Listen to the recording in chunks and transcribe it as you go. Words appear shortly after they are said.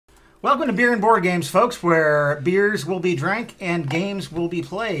Welcome to Beer and Board Games, folks, where beers will be drank and games will be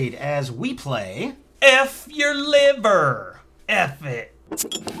played as we play... F your liver. F it.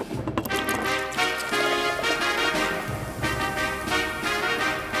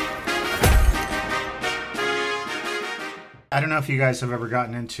 I don't know if you guys have ever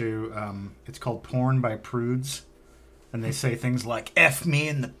gotten into, it's called Porn by Prudes, and they say things like, F me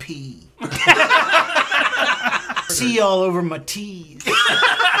in the pee. C all over my tees.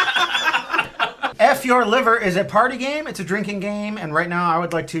 F Your Liver is a party game, it's a drinking game, and right now I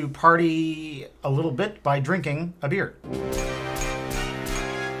would like to party a little bit by drinking a beer.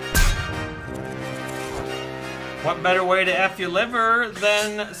 What better way to F your liver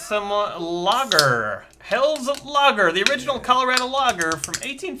than some lager? Hell's Lager, the original Colorado lager from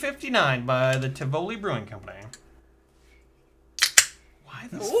 1859 by the Tivoli Brewing Company. Why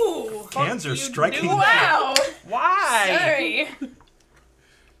the Cans are striking. Wow! Why? Sorry.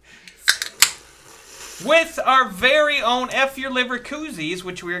 With our very own F Your Liver koozies,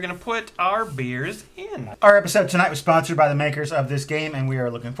 which we are going to put our beers in. Our episode tonight was sponsored by the makers of this game, and we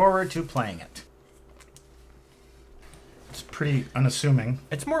are looking forward to playing it. It's pretty unassuming.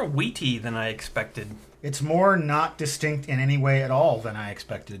 It's more wheaty than I expected. It's more not distinct in any way at all than I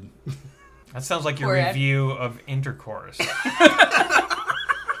expected. That sounds like your Correct. review of Intercourse.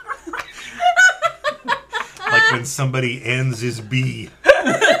 Like when somebody ends his B.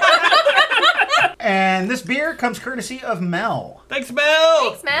 And this beer comes courtesy of Mel. Thanks,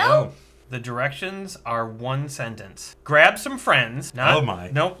 Mel! Thanks, Mel. The directions are one sentence. Grab some friends. Not, Oh,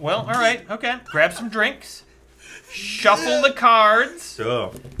 my. No, well, all right, okay. Grab some drinks. Shuffle the cards.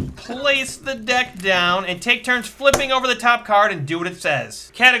 Oh. Place the deck down and take turns flipping over the top card and do what it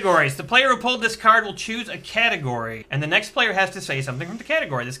says. Categories. The player who pulled this card will choose a category, and the next player has to say something from the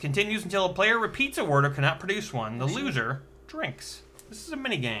category. This continues until a player repeats a word or cannot produce one. The loser drinks. This is a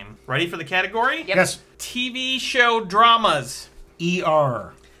mini game. Ready for the category? Yep. Yes. TV show dramas.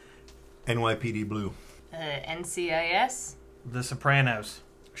 ER. NYPD Blue. NCIS. The Sopranos.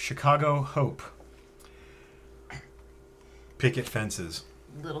 Chicago Hope. Picket fences.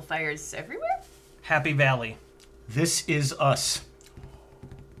 Little fires everywhere. Happy Valley. This Is Us.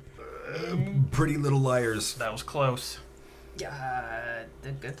 Pretty Little Liars. That was close. The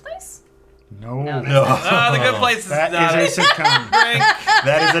Good Place. No. No, No. The Good Place is That not is a sitcom. drink.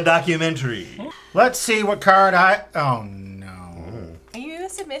 That is a documentary. Let's see what card I... Oh, no. Are you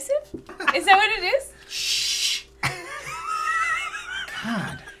submissive? Is that what it is? Shh.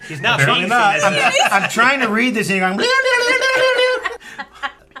 God. He's not Apparently being not. submissive. I'm trying to read this and you're going...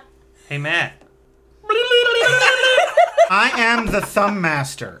 Hey, Matt. I am the thumb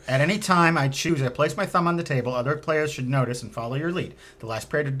master. At any time I choose, I place my thumb on the table. Other players should notice and follow your lead. The last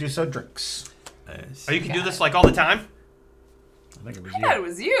player to do so drinks. Oh, you can do this like all the time? I think it was I thought it you.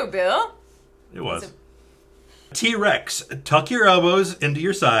 was you, Bill. It was. T-Rex. Tuck your elbows into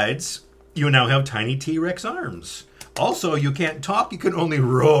your sides. You now have tiny T-Rex arms. Also, you can't talk, you can only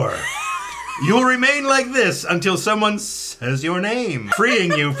roar. You'll remain like this until someone says your name,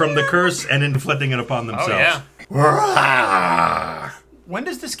 freeing you from the curse and inflicting it upon Oh, themselves. yeah. When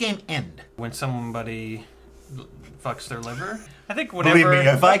does this game end? When somebody fucks their liver? I think Believe whenever... me,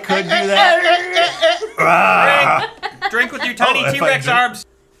 if I could do that... Drink with your tiny Oh, if I T-Rex drink- arms.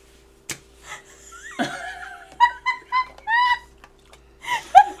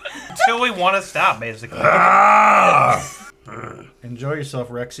 Until we want to stop, basically. Enjoy yourself,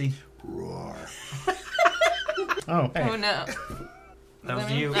 Rexy. Roar. Oh, hey. Oh no. That was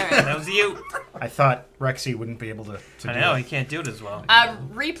me? you. All right. That was you. I thought Rexy wouldn't be able to I do know, it. he can't do it as well.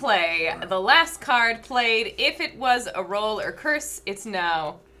 Replay. The last card played. If it was a roll or curse, it's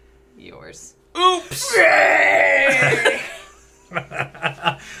now yours. Oops!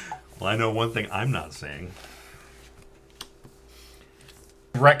 Well, I know one thing I'm not saying.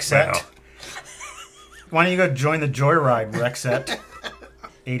 Rexette. Wow. Why don't you go join the Joyride, Rexette?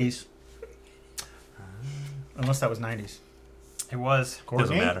 80s. Unless that was 90s. It was. Courtney?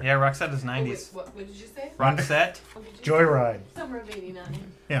 Doesn't matter. Yeah, Roxette is 90s. What did you say? Roxette? Joyride. Summer of '89.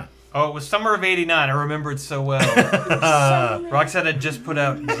 Yeah. Oh, it was summer of '89. I remember it so well. Roxette had just put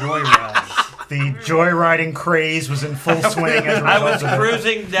out Joyride. The joyriding craze was in full swing as a I result was of it.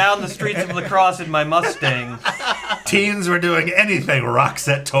 cruising down the streets of La Crosse in my Mustang. Teens were doing anything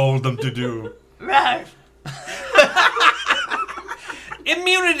Roxette told them to do. Right.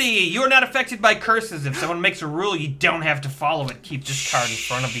 Immunity! You are not affected by curses. If someone makes a rule, you don't have to follow it. Keep this card in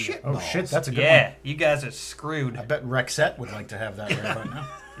front of you. Oh shit, that's a good Yeah, one. you guys are screwed. I bet Rexette would like to have that right about now.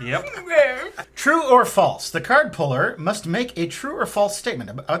 Yep. True or false? The card puller must make a true or false statement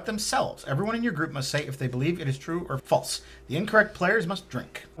about themselves. Everyone in your group must say if they believe it is true or false. The incorrect players must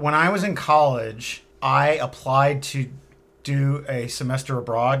drink. When I was in college, I applied to do a semester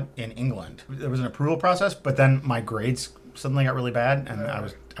abroad in England. There was an approval process, but then my grades suddenly got really bad, and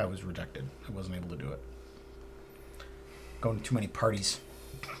I was rejected. I wasn't able to do it. Going to too many parties.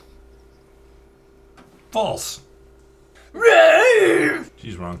 False.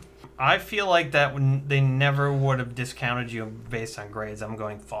 She's wrong. I feel like that they never would have discounted you based on grades. I'm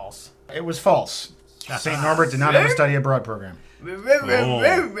going false. It was false. St. Norbert did not have a study abroad program.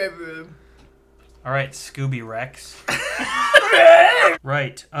 Oh. All right, Scooby Rex.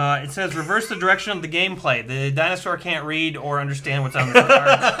 Right. It says reverse the direction of the gameplay. The dinosaur can't read or understand what's on the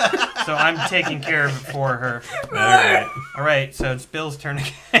card, so I'm taking care of it for her. All right, so it's Bill's turn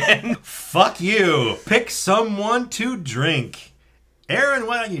again. Fuck you. Pick someone to drink. Aaron,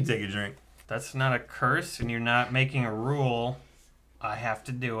 why don't you take a drink? That's not a curse, and you're not making a rule. I have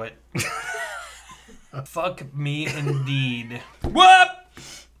to do it. Fuck me indeed. Whoop!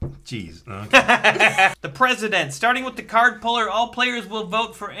 Jeez. Okay. The president. Starting with the card puller, all players will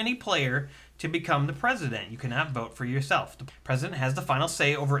vote for any player to become the president. You cannot vote for yourself. The president has the final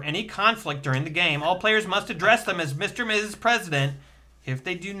say over any conflict during the game. All players must address them as Mr. and Mrs. President. If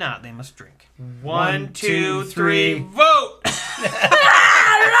they do not, they must drink. 1, 2, 3, vote!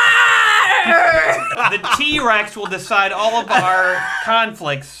 The T-Rex will decide all of our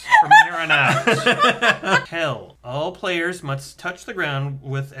conflicts from here on out. Hell, all players must touch the ground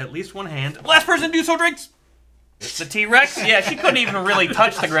with at least one hand. Last person to do so drinks. The T-Rex? Yeah, she couldn't even really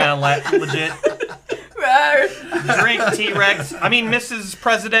touch the ground legit. Drink, T-Rex. I mean, Mrs.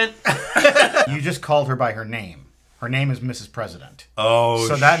 President. You just called her by her name. Her name is Mrs. President. Oh,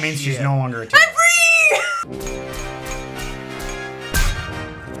 so that means she's no longer a T-Rex. I'm free!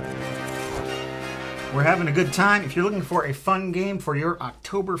 We're having a good time. If you're looking for a fun game for your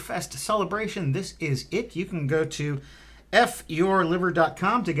Oktoberfest celebration, this is it. You can go to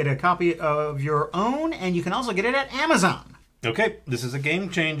fyourliver.com to get a copy of your own, and you can also get it at Amazon. Okay, this is a game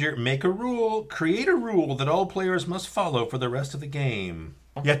changer. Make a rule. Create a rule that all players must follow for the rest of the game.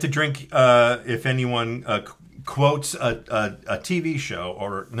 You have to drink if anyone quotes a TV show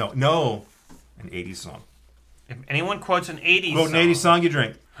or an 80s song. If anyone quotes an 80s Quote song. an 80s song, you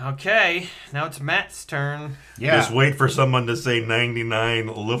drink. Okay, now it's Matt's turn. Yeah. Just wait for someone to say 99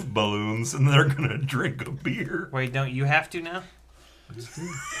 Luftballons and they're going to drink a beer. Wait, don't you have to now? Good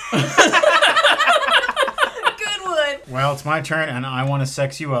one. Well, it's my turn, and I want to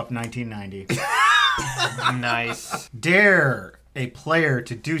sex you up, 1990. Nice. Dare a player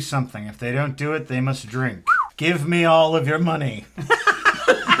to do something. If they don't do it, they must drink. Give me all of your money. Well,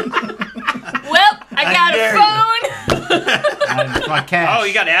 I got a phone. And my cash. Oh,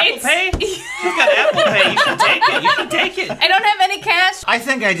 you got Apple Pay? You got Apple Pay. You can take it. You can take it. I don't have any cash. I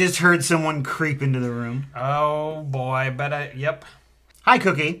think I just heard someone creep into the room. Oh, boy. Yep. Hi,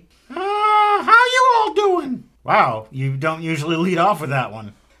 Cookie. How you all doing? Wow, you don't usually lead off with that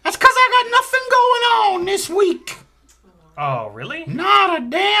one. That's because I got nothing going on this week. Oh, really? Not a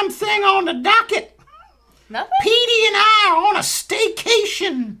damn thing on the docket. Nothing? Petey and I are on a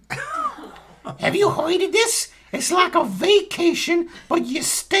staycation. Have you heard of this? It's like a vacation, but you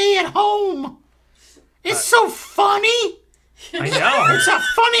stay at home. It's so funny. I know. It's a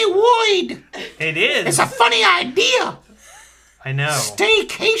funny word. It is. It's a funny idea. I know.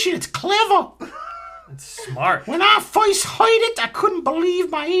 Staycation, it's clever. It's smart. When I first heard it, I couldn't believe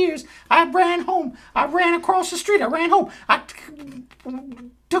my ears. I ran home. I ran across the street. I ran home. I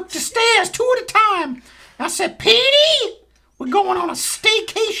took the stairs 2 at a time. I said, Petey, we're going on a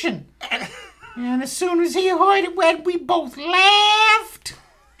staycation. And as soon as he heard it, we both laughed.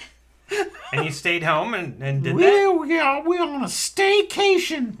 And you stayed home and did that? We're on a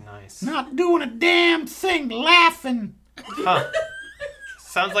staycation. Nice. Not doing a damn thing, laughing. Huh.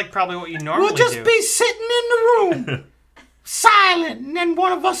 Sounds like probably what you normally We'll just do. be sitting in the room, silent, and then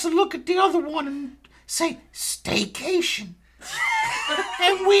one of us will look at the other one and say, staycation.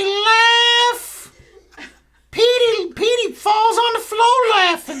 And we laugh. Petey falls on the floor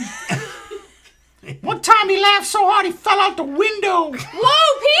laughing. One time he laughed so hard he fell out the window.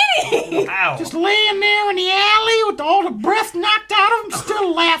 Whoa, Petey! Wow. Just laying there in the alley with all the breath knocked out of him,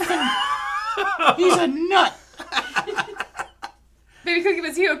 still laughing. He's a nut. Baby Cookie,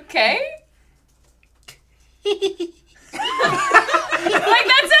 was he okay? Like,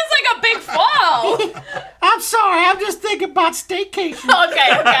 that sounds like a big fall. I'm sorry, I'm just thinking about staycation. Okay,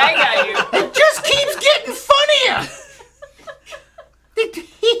 I got you. It just keeps getting funnier.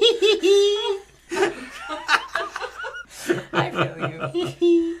 I feel you.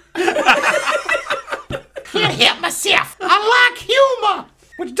 Can't help myself. I like humor,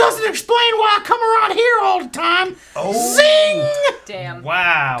 which doesn't explain why I come around here all the time. Zing! Damn.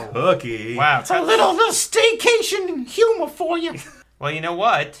 Wow. Cookie. Wow. It's a little staycation humor for you. Well, you know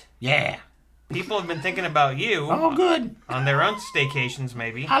what? Yeah. People have been thinking about you Oh, good. on their own staycations,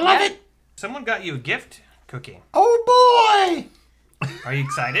 maybe. I love it. Someone got you a gift, Cookie. Oh, boy. Are you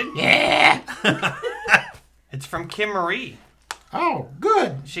excited? Yeah. It's from Kim Marie. Oh,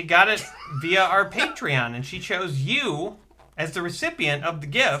 good. She got it via our Patreon, and she chose you as the recipient of the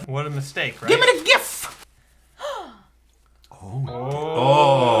gift. What a mistake, right? Give me the gift.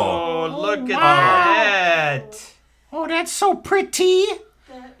 Oh, look at that. Oh, that's so pretty.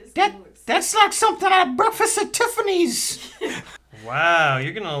 That's like something out of Breakfast at Tiffany's. Wow,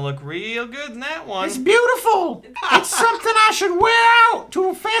 you're going to look real good in that one. It's beautiful. It's something I should wear out to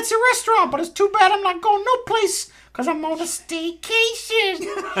a fancy restaurant, but it's too bad I'm not going no place because I'm on a staycation.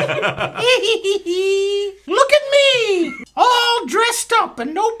 Look at me, all dressed up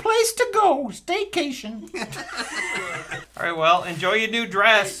and no place to go. Staycation. All right, well, enjoy your new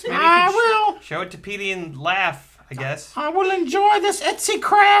dress. Maybe you I can will. show it to Petey and laugh, I guess. I will enjoy this Etsy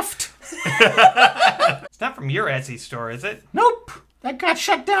craft. It's not from your Etsy store, is it? Nope. That got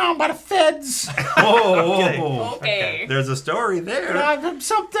shut down by the feds. Oh, Okay. there's a story there.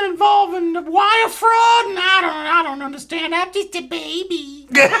 Something involving the wire fraud, and I don't understand. I'm just a baby.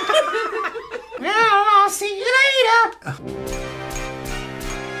 Well, I'll see you later.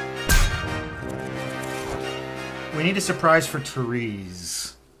 We need a surprise for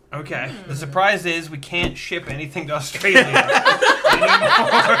Therese. Okay. The surprise is we can't ship anything to Australia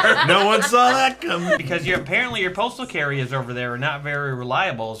No one saw that coming. because apparently your postal carriers over there are not very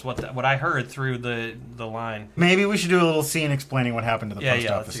reliable. Is what I heard through the line. Maybe we should do a little scene explaining what happened to the post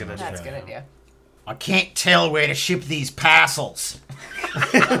Yeah, office. that's a good in idea. That's a good Australia. idea. I can't tell where to ship these parcels.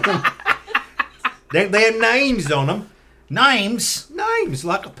 They have names on them. Names? Names,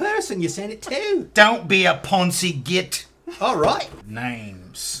 like a person you send it to. Don't be a Ponzi git. All right.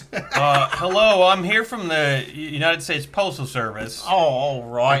 Names. Hello, I'm here from the United States Postal Service. Oh, all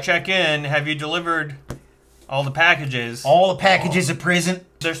right. Check in. Have you delivered all the packages? All the packages are present.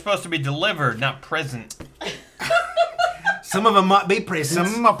 They're supposed to be delivered, not present. Some of them might be presents.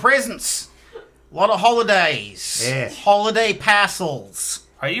 Some of my presents. A lot of holidays. Yeah. Holiday parcels.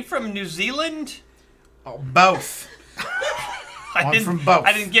 Are you from New Zealand? Oh, both. I'm from both.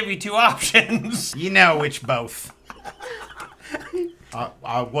 I didn't give you two options. You know which both.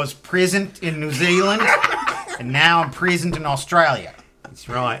 I was present in New Zealand, and now I'm present in Australia. That's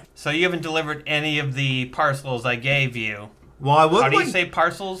right. So you haven't delivered any of the parcels I gave you. Why would How do we? you say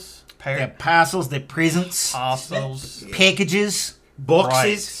parcels? They're parcels, they're presents, Parcels. packages,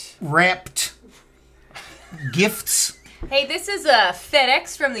 Boxes. wrapped, gifts. Hey, this is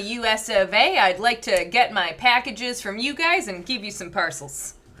FedEx from the US of A. I'd like to get my packages from you guys and give you some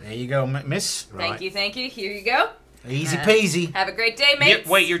parcels. There you go, miss. Right. Thank you. Here you go. Easy peasy. Have a great day, mates.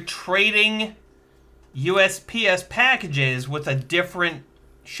 Wait, you're trading USPS packages with a different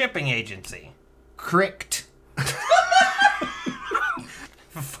shipping agency. Correct.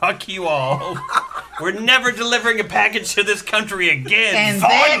 Fuck you all. We're never delivering a package to this country again. And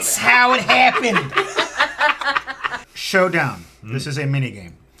that's how it happened. Showdown. This is a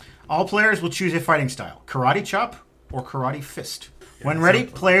minigame. All players will choose a fighting style. Karate chop or karate fist. When ready,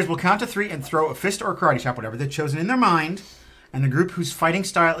 players will count to 3 and throw a fist or a karate chop, whatever they've chosen in their mind, and the group whose fighting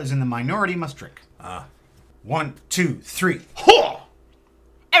style is in the minority must drink. 1, 2, 3. Ho!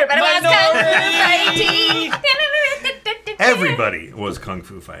 Everybody wants Minority! Everybody was kung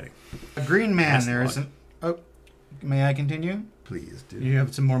fu fighting. A green man, That's there the is an... Oh, may I continue? Please do. You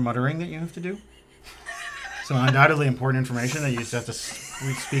have some more muttering that you have to do? Some undoubtedly important information that you just have to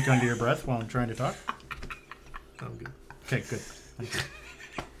speak under your breath while I'm trying to talk? I'm good. Okay, good. Thank you.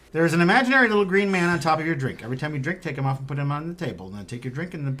 There is an imaginary little green man on top of your drink. Every time you drink, take him off and put him on the table. Then take your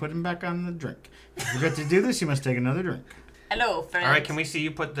drink and then put him back on the drink. If you forget to do this, you must take another drink. Hello, friends. All right, can we see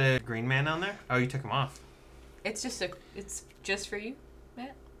you put the green man on there? Oh, you took him off. It's just for you,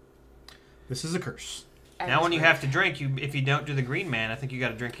 Matt. This is a curse. Now when you have to drink, if you don't do the green man, I think you got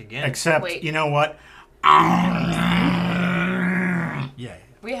to drink again. Except, Wait. you know what? Yeah.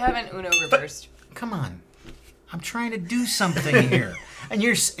 We haven't Uno reversed. Come on. I'm trying to do something here. And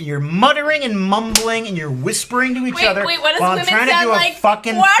you're muttering and mumbling and you're whispering to each Wait, other what does while I'm women trying to sound do like? a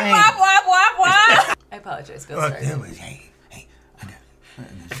fucking Wah, thing. wah, wah, wah, wah. I apologize, Bill. Sorry. Hey,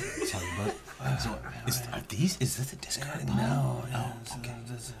 tell you what. So, is this a discard? No, okay.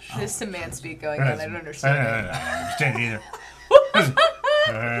 There's some man speak going on. I don't understand. I don't understand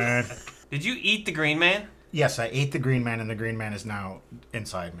either. Did you eat the green man? Yes, I ate the green man, and the green man is now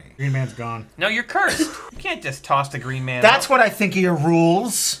inside me. Green man's gone. No, you're cursed. You can't just toss the green man That's out. what I think of your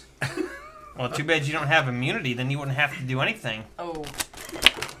rules. Well, too bad you don't have immunity. Then you wouldn't have to do anything. Oh.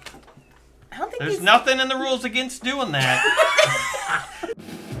 I don't think There's these... nothing in the rules against doing that.